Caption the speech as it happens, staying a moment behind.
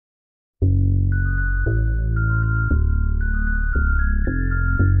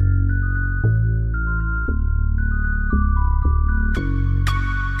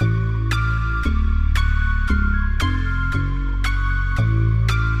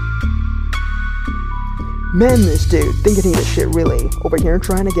Man, this dude thinking he the shit really. Over here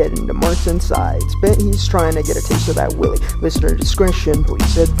trying to get into Mark's insides. Bet he's trying to get a taste of that willy. Listener discretion,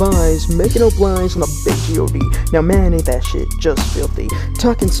 please advise. Making up lies on the big G.O.D. Now man, ain't that shit just filthy.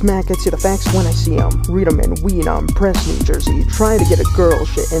 Talking smack, I see the facts when I see 'em. Read 'em and weed 'em. Press New Jersey. Try to get a girl,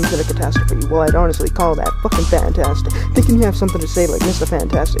 shit ends in a catastrophe. Well, I'd honestly call that fucking fantastic. Thinking you have something to say like Mr.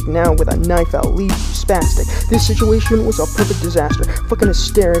 Fantastic. Now with a knife I'll leave you spastic. This situation was a perfect disaster. Fucking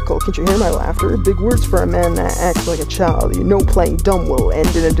hysterical. Can't you hear my laughter? Big words for a man that acts like a child. You know playing dumb will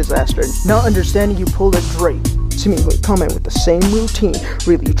end in a disaster. Not understanding you pulled a Drake. Seemingly comment with the same routine.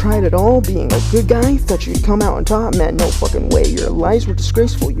 Really, you tried it all, being a good guy? Thought you'd come out on top? Man, no fucking way. Your lies were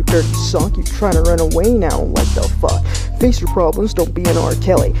disgraceful, you dirty sock. You trying to run away now, like the fuck. Face your problems, don't be an R.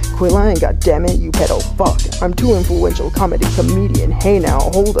 Kelly. Quit lying, goddammit, you pedo fuck. I'm too influential, comedy comedian. Hey now,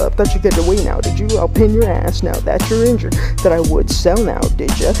 hold up, thought you get away now. Did you? I'll pin your ass now that you're injured. That I would sell now,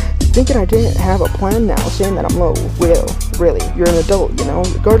 did ya? Thinking I didn't have a plan now, saying that I'm low. Well, really, you're an adult, you know?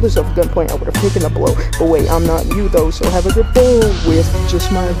 Regardless of gunpoint, I would have taken a blow. But wait, I'm not you though, so have a good day with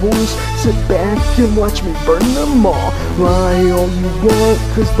just my voice. Sit back and watch me burn them all. Lie all you want,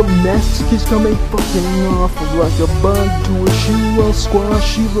 cause the mask is coming fucking off. Like a bug to a shoe, I'll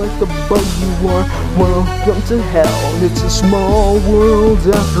squash you like the bug you are. Welcome to hell, it's a small world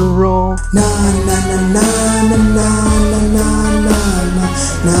after all. Na na na na na na na na na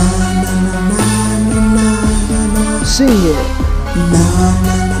na. Sing it. Na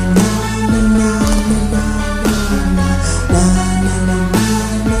na na na na na.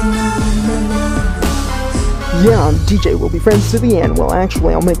 Yeah, I'm DJ, we'll be friends to the end. Well,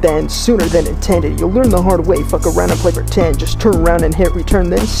 actually, I'll make that end sooner than intended. You'll learn the hard way, fuck around and play pretend. Just turn around and hit return,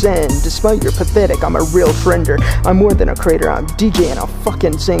 then send. Despite you're pathetic, I'm a real trender. I'm more than a creator, I'm DJ and a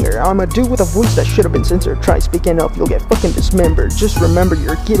fucking singer. I'm a dude with a voice that should have been censored. Try speaking up, you'll get fucking dismembered. Just remember,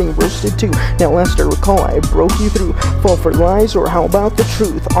 you're getting roasted too. Now, Lester, recall I broke you through. Fall for lies, or how about the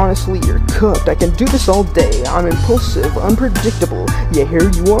truth? Honestly, you're cooked, I can do this all day. I'm impulsive, unpredictable. Yeah, here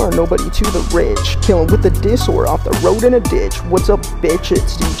you are, nobody to the rich. Killing with the diss or off the road in a ditch. What's up, bitch?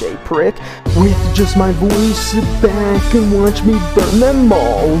 It's DJ Prick. With just my voice, sit back and watch me burn them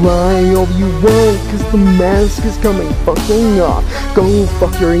all. Lie all you want, cause the mask is coming fucking off. Go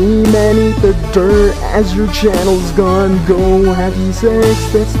fuck your E-man, eat the dirt as your channel's gone. Go have you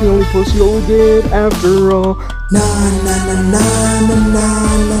sex, that's the only pussy you'll get after all. Na na na na na na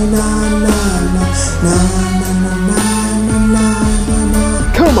na na na na na na na.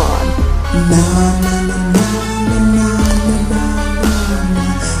 Come on. Na na na na.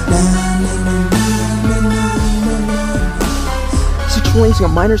 Raising a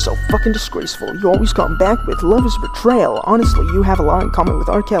minor so fucking disgraceful. You always come back with love is betrayal. Honestly, you have a lot in common with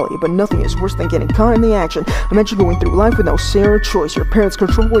R. Kelly, but nothing is worse than getting caught in the action. Imagine going through life with no say or choice. Your parents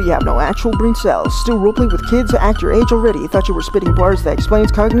control you, you have no actual brain cells. Still roleplay with kids act your age already. Thought you were spitting bars that explains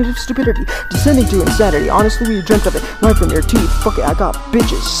cognitive stupidity. Descending to insanity. Honestly, we dreamt of it. Life from your teeth. Fuck it, I got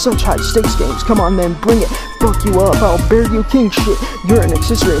bitches. Such high stakes games. Come on then, bring it. Fuck you up, I'll bear you king shit. You're an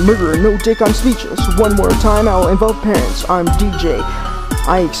accessory murderer, no dick, I'm speechless. One more time, I'll involve parents. I'm DJ.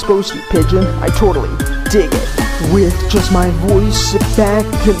 I exposed you, pigeon. I totally dig it. With just my voice, sit back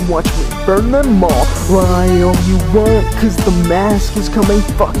and watch me burn them all. Lie all you want, cause the mask is coming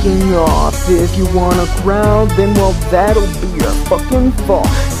fucking off. If you want a crowd, then well, that'll be your fucking fault.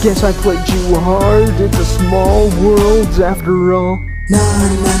 Guess I played you hard, it's a small world after all. Na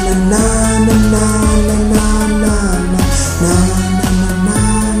na na na na na na na na na.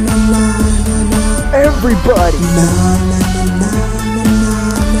 Everybody. Na na na na.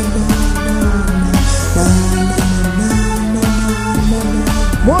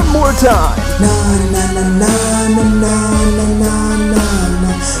 One more time. Na na na na na na na na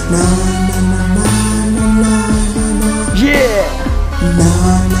na. Yeah. Na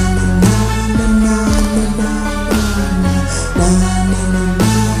na na na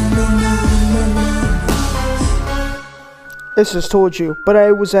This has told you, but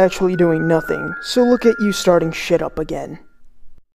I was actually doing nothing. So look at you starting shit up again.